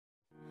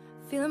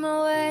Feeling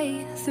my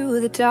way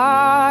through the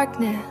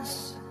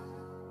darkness,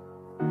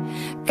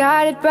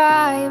 guided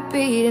by a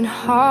beating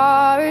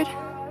heart.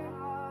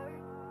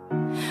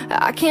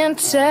 I can't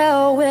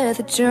tell where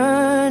the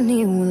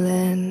journey will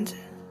end,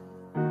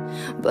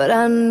 but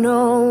I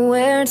know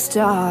where it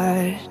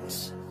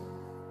starts.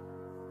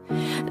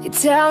 They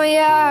tell me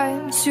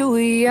I'm too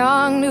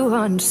young to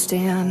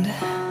understand.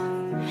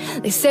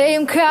 They say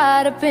I'm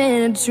caught up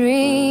in a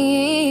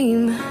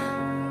dream.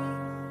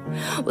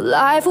 Well,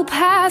 life will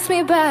pass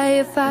me by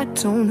if I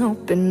don't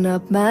open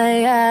up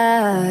my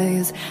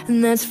eyes,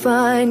 and that's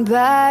fine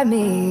by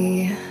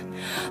me.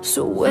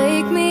 So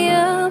wake me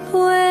up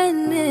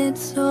when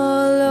it's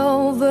all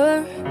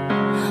over,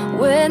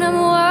 when I'm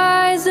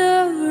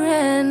wiser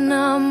and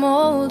I'm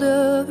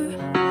older.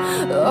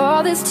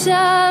 All this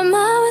time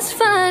I was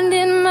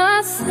finding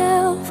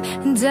myself,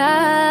 and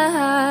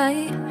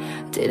I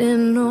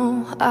didn't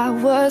know I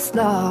was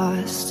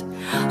lost.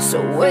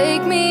 So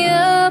wake me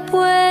up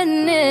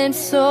when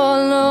it's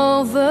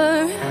all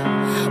over,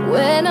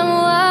 when I'm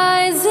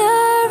wiser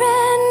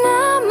and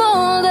I'm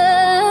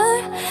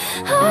older.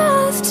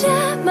 All this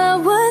time I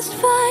was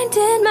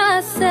finding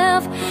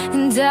myself,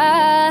 and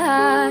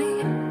I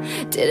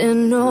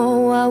didn't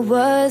know I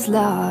was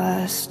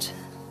lost.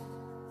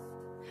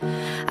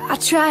 I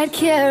tried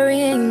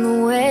carrying the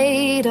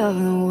weight of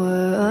the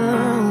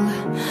world,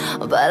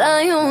 but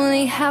I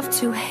only have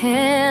two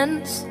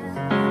hands.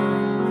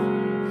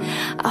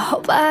 I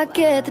hope I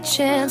get the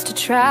chance to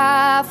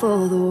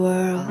travel the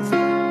world,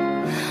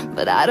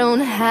 but I don't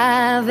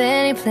have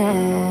any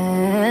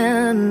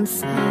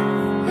plans.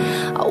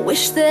 I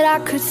wish that I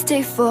could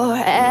stay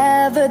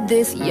forever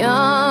this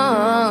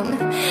young,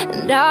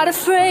 and not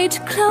afraid to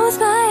close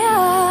my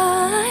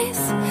eyes.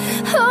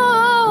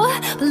 Oh,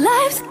 but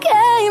life's a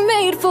game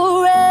made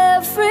for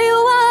everyone,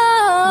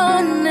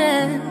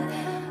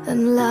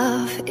 and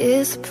love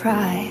is a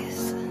prize.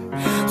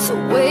 So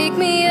wake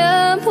me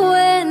up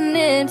when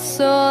it's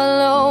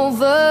all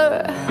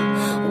over,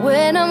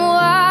 when I'm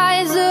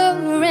wiser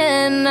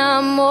and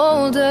I'm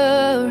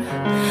older.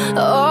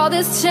 All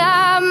this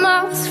time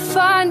I was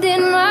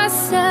finding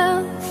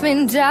myself,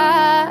 and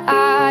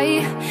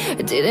I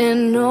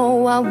didn't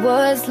know I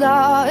was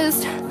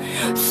lost.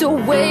 So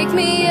wake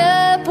me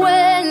up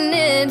when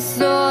it's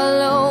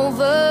all over,